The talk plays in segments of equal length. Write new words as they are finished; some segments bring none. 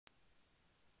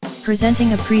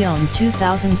Presenting a pre-owned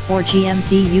 2004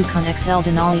 GMC Yukon XL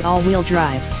Denali all-wheel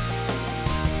drive.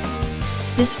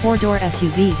 This 4-door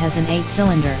SUV has an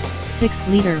 8-cylinder,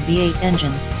 6-liter V8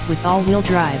 engine, with all-wheel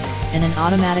drive, and an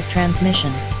automatic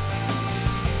transmission.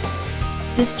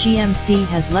 This GMC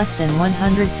has less than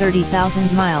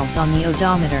 130,000 miles on the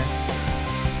odometer.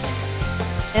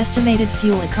 Estimated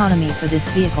fuel economy for this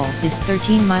vehicle is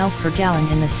 13 miles per gallon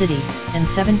in the city, and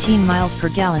 17 miles per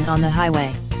gallon on the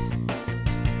highway.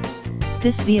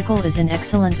 This vehicle is in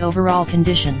excellent overall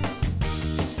condition.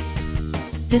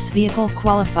 This vehicle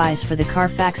qualifies for the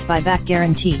Carfax buyback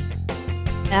guarantee.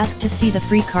 Ask to see the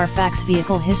free Carfax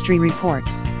vehicle history report.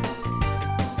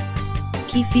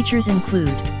 Key features include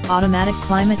automatic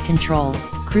climate control,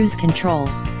 cruise control,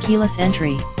 keyless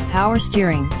entry, power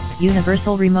steering,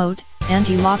 universal remote,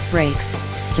 anti-lock brakes,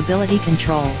 stability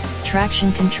control,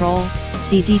 traction control,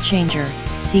 CD changer,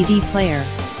 CD player,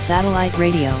 satellite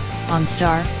radio,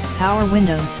 OnStar, power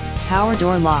windows, power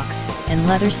door locks, and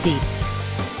leather seats.